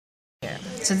here.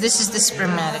 So this is the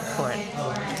spermatic cord.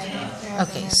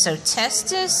 Okay, so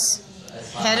testis,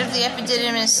 head of the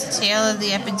epididymis, tail of the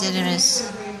epididymis,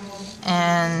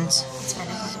 and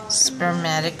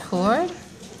spermatic cord.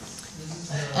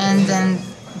 And then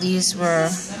these were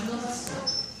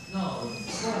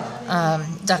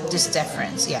ductus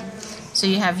deferens, yeah. So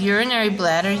you have urinary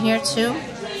bladder here too.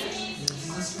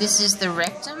 This is the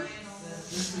rectum.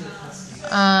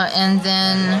 And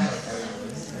then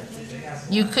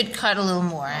you could cut a little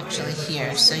more actually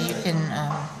here. So you can,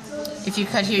 if you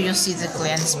cut here, you'll see the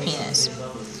glans penis.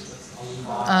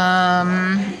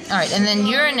 Alright, and then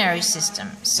urinary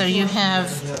system. So you have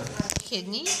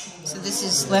kidney. So this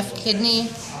is left kidney.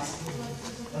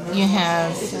 You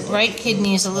have right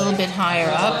kidney is a little bit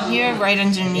higher up here, right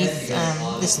underneath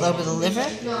this lobe of the liver.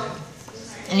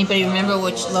 Anybody remember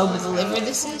which lobe of the liver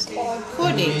this is?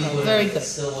 Caudate lobe. Very good.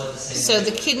 So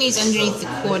the kidney's underneath the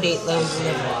caudate lobe of the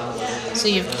liver. So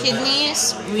you have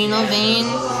kidneys, renal vein.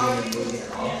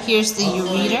 Here's the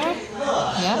ureter.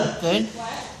 Yeah, good.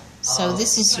 So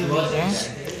this is ureter.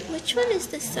 Which one is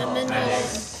the seminal?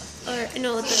 Or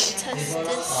no, the testis. It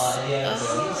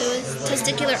was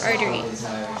testicular artery.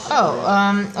 Oh,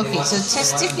 okay. So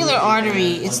testicular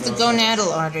artery, it's the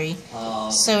gonadal artery.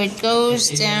 So it goes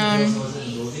down.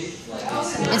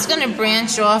 It's going to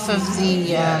branch off of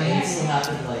the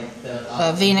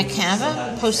vena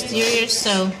cava posterior.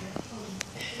 So,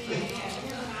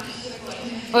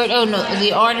 oh no,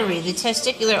 the artery, the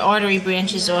testicular artery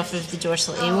branches off of the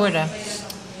dorsal aorta.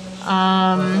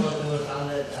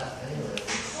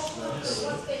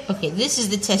 Okay, this is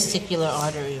the testicular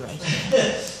artery right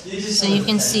here. So you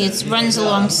can see it runs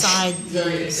alongside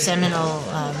the seminal,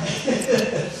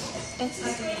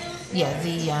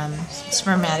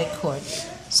 spermatic cord.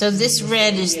 So this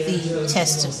red is the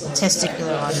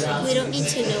testicular artery. We don't need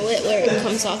to know it where it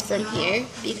comes off from here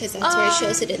because that's where it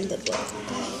shows it in the book.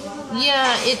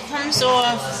 Yeah, it comes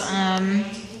off.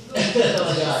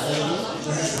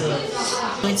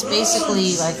 It's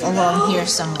basically like along here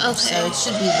somewhere. Okay. So it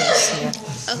should be this here.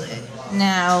 Okay.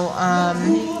 Now,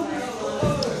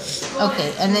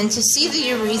 okay, and then to see the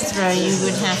urethra, you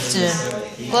would have to,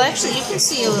 well, actually, you can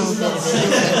see a little bit of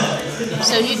it.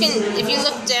 So you can, if you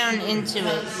look down into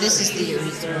it, this is the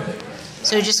urethra.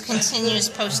 So it just continues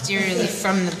posteriorly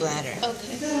from the bladder.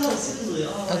 Okay.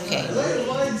 Okay.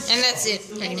 And that's it,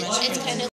 pretty much. It's kind of